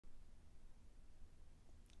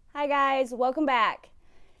Hi guys, welcome back.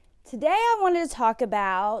 Today I wanted to talk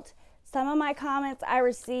about some of my comments I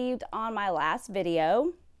received on my last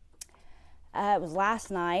video. It was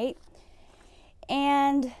last night,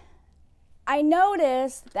 and I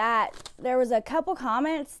noticed that there was a couple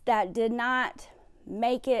comments that did not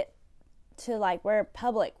make it to like where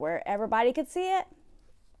everybody could see it.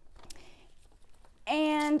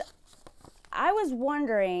 And I was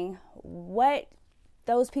wondering what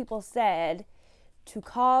those people said to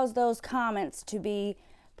cause those comments to be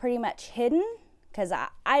pretty much hidden, because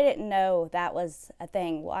I didn't know that was a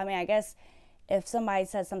thing. Well, I mean, I guess if somebody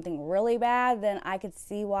said something really bad, then I could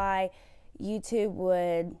see why YouTube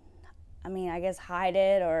would, I guess, hide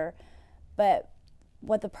it, but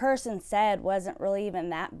what the person said wasn't really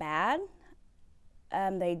even that bad.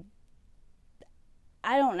 I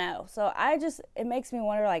don't know. So it makes me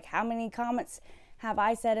wonder, like, how many comments have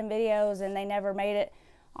I said in videos and they never made it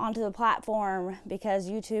onto the platform because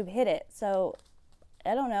YouTube hid it. So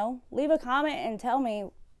I don't know. Leave a comment and tell me,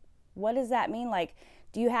 what does that mean? Like,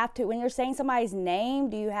 do you have to, when you're saying somebody's name,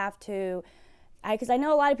 do you have to, because I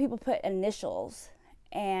know a lot of people put initials,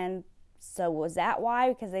 and so was that why?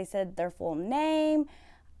 Because they said their full name?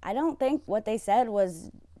 I don't think what they said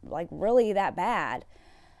was like really that bad.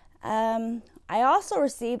 I also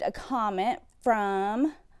received a comment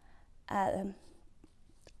from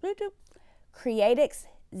Creatix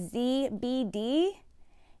ZBD,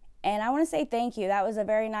 and I want to say thank you. That was a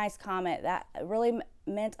very nice comment. That really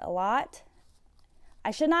meant a lot.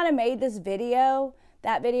 I should not have made that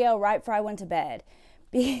video right before I went to bed,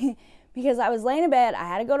 because I was laying in bed. I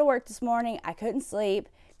had to go to work this morning. I couldn't sleep,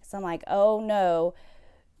 so I'm like, oh no,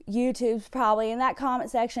 YouTube's probably in that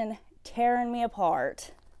comment section tearing me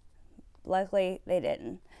apart. Luckily they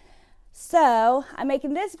didn't. So I'm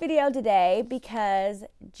making this video today because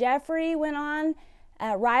Jeffree went on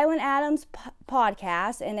Rylan Adams'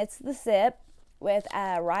 podcast, and it's The Sip with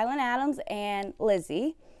Rylan Adams and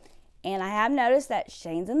Lizzy. And I have noticed that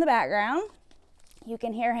Shane's in the background. You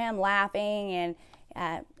can hear him laughing,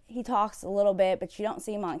 and he talks a little bit, but you don't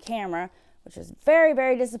see him on camera, which is very,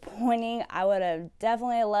 very disappointing. I would have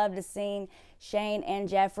definitely loved to seen Shane and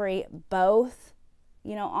Jeffree both,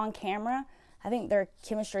 on camera. I think their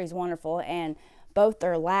chemistry is wonderful, and both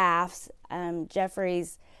their laughs,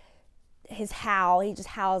 Jeffree's, his howl, he just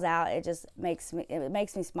howls out. It makes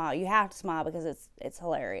me smile. You have to smile because it's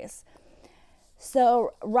hilarious.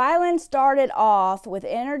 So Rylan started off with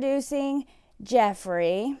introducing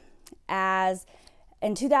Jeffree as,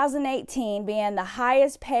 in 2018, being the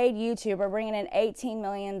highest paid YouTuber, bringing in $18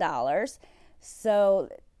 million. So,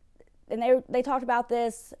 and they talked about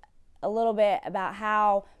this a little bit, about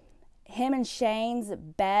how him and Shane's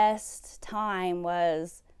best time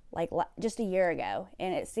was like just a year ago,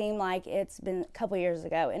 and it seemed like it's been a couple years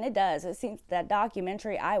ago, and it does. It seems that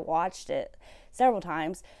documentary, I watched it several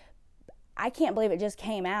times. I can't believe it just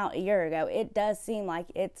came out a year ago. It does seem like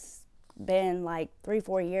it's been like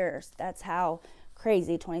 3-4 years. That's how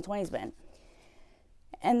crazy 2020's been.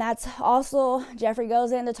 And that's also, Jeffree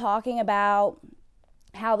goes into talking about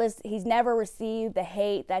how he's never received the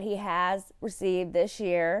hate that he has received this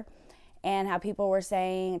year, and how people were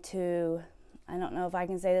saying to, I don't know if I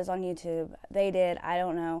can say this on YouTube, they did, I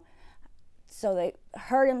don't know, so they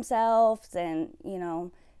hurt themselves, and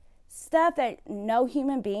stuff that no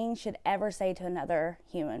human being should ever say to another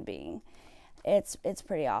human being. It's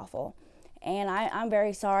pretty awful. And I'm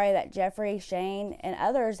very sorry that Jeffree, Shane, and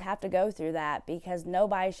others have to go through that, because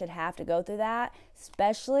nobody should have to go through that,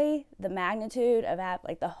 especially the magnitude of that,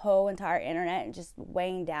 like the whole entire internet and just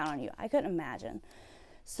weighing down on you. I couldn't imagine.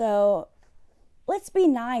 So let's be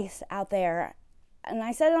nice out there. And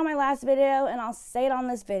I said it on my last video, and I'll say it on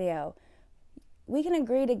this video. We can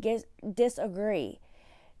agree to disagree.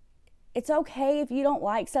 It's okay if you don't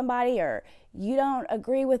like somebody or you don't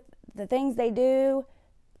agree with the things they do.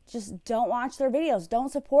 Just don't watch their videos.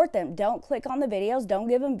 Don't support them. Don't click on the videos. Don't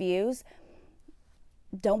give them views.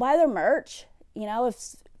 Don't buy their merch.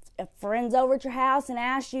 If a friend's over at your house and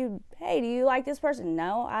asks you, hey, do you like this person?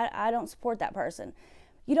 No, I don't support that person.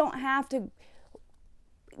 You don't have to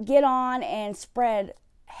get on and spread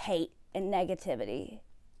hate and negativity.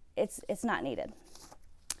 It's not needed.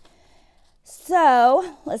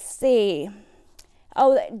 So let's see.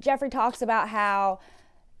 Oh, Jeffree talks about how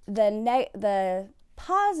the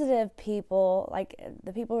positive people, like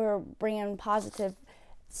the people who are bringing positive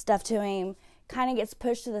stuff to him, kind of gets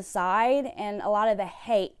pushed to the side, and a lot of the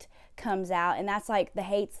hate comes out, and that's like the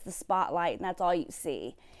hate's the spotlight, and that's all you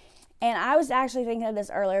see. And I was actually thinking of this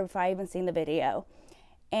earlier before I even seen the video.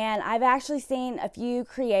 And I've actually seen a few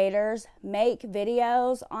creators make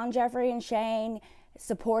videos on Jeffree and Shane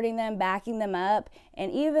supporting them, backing them up,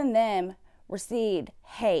 and even them received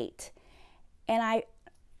hate. And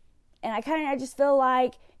I kind of just feel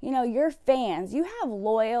like, you know, your fans, you have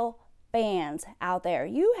loyal fans out there.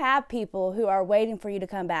 You have people who are waiting for you to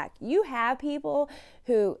come back. You have people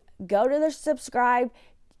who go to the subscribe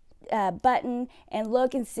button and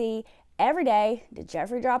look and see every day, did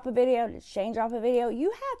Jeffree drop a video? Did Shane drop a video?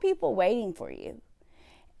 You have people waiting for you.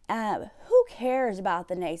 Who cares about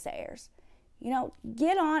the naysayers? You know,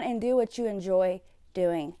 get on and do what you enjoy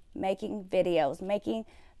doing, making videos, making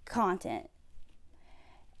content.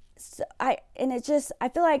 So I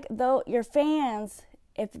feel like though your fans,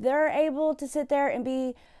 if they're able to sit there and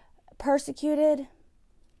be persecuted,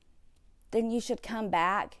 then you should come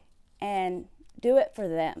back and do it for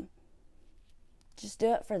them. Just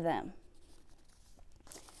do it for them.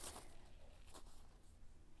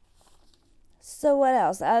 So what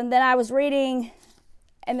else? And then I was reading,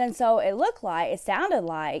 and then so it sounded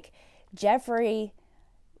like Jeffree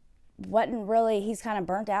wasn't really, he's kind of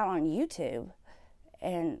burnt out on YouTube.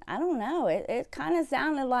 And I don't know, it kind of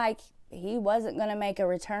sounded like he wasn't going to make a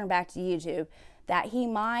return back to YouTube. That he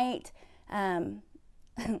might,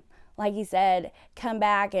 like he said, come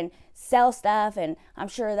back and sell stuff, and I'm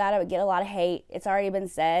sure that it would get a lot of hate. It's already been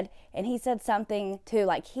said. And he said something too,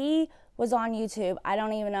 like he was on YouTube, I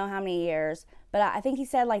don't even know how many years, but I think he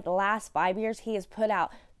said like the last 5 years he has put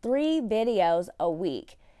out 3 videos a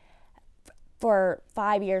week for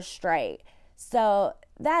 5 years straight. So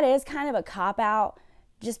that is kind of a cop-out,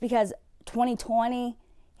 just because 2020,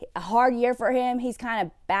 a hard year for him, he's kind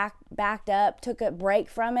of backed up, took a break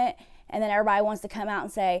from it, and then everybody wants to come out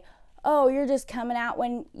and say, oh, you're just coming out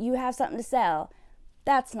when you have something to sell.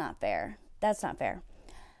 That's not fair. That's not fair.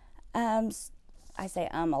 I say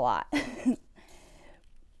a lot.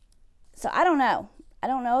 So I don't know. I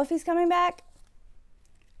don't know if he's coming back.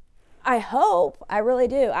 I hope. I really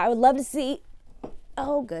do. I would love to see,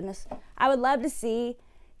 oh goodness. I would love to see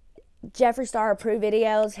Jeffree Star approved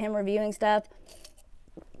videos, him reviewing stuff.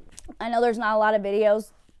 I know there's not a lot of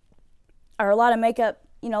videos or a lot of makeup,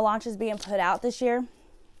 you know, launches being put out this year.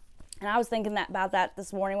 And I was thinking about that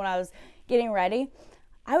this morning when I was getting ready.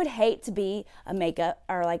 I would hate to be a makeup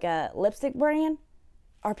or like a lipstick brand.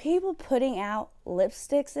 Are people putting out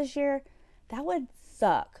lipsticks this year? That would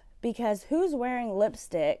suck, because who's wearing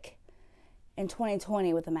lipstick in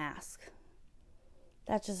 2020 with a mask?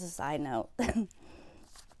 That's just a side note.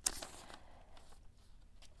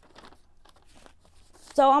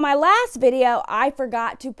 So on my last video, I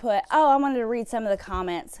forgot to put, I wanted to read some of the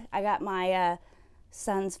comments. I got my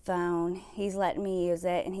son's phone. He's letting me use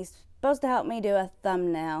it, and he's supposed to help me do a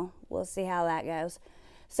thumbnail. We'll see how that goes.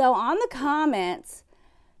 So on the comments,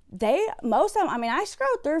 most of them, I mean, I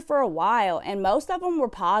scrolled through for a while, and most of them were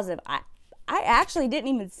positive. I actually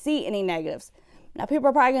didn't even see any negatives. Now, people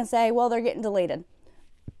are probably going to say, well, they're getting deleted.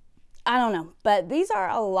 I don't know, but these are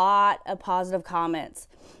a lot of positive comments.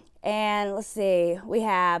 And let's see, we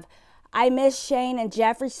have, I miss Shane and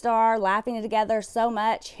Jeffree Star laughing together so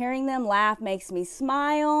much. Hearing them laugh makes me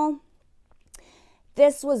smile.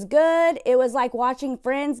 This was good. It was like watching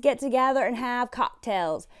friends get together and have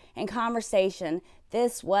cocktails and conversation.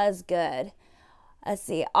 This was good. Let's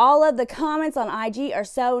see, all of the comments on IG are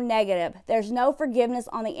so negative. There's no forgiveness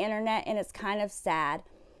on the internet, and it's kind of sad.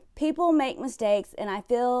 People make mistakes, and I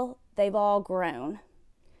feel they've all grown.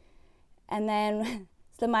 And then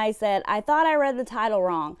somebody said, I thought I read the title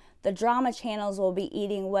wrong. The drama channels will be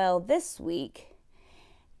eating well this week.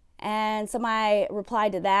 And somebody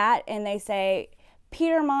replied to that, and they say,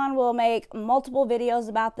 Peterman will make multiple videos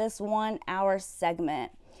about this 1 hour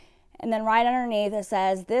segment. And then right underneath it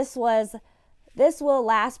says, this will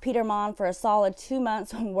last Peterman for a solid 2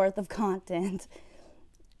 months worth of content.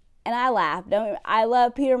 And I laughed. I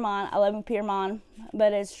love Peterman. I love Peterman,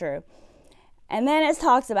 but it's true. And then it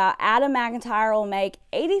talks about Adam McIntyre will make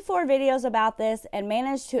 84 videos about this and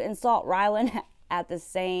manage to insult Rylan at the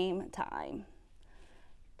same time.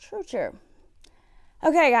 True, true.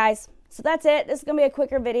 Okay, guys. So that's it. This is going to be a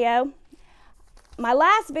quicker video. My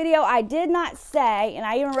last video I did not say, and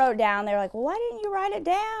I even wrote it down. They were like, well, why didn't you write it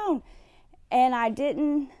down? And I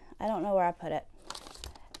didn't. I don't know where I put it.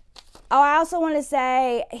 Oh, I also want to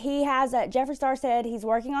say Jeffree Star said he's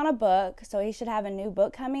working on a book, so he should have a new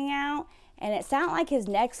book coming out. And it sounds like his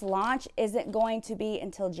next launch isn't going to be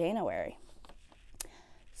until January.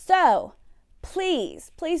 So,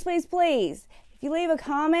 please, please, please, please, if you leave a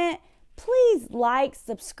comment, please like,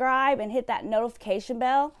 subscribe, and hit that notification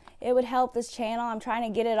bell. It would help this channel. I'm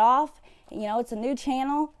trying to get it off. You know, it's a new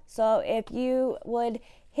channel. So if you would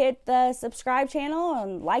hit the subscribe channel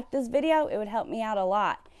and like this video, it would help me out a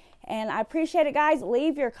lot. And I appreciate it, guys.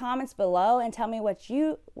 Leave your comments below and tell me what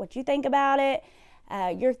you think about it,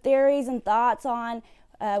 your theories and thoughts on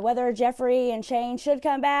whether Jeffree and Shane should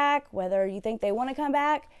come back, whether you think they want to come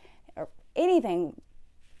back, or anything.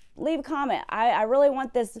 Leave a comment. I really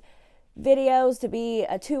want this videos to be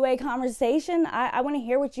a two-way conversation. I want to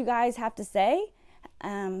hear what you guys have to say.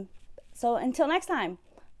 So until next time,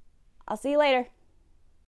 I'll see you later.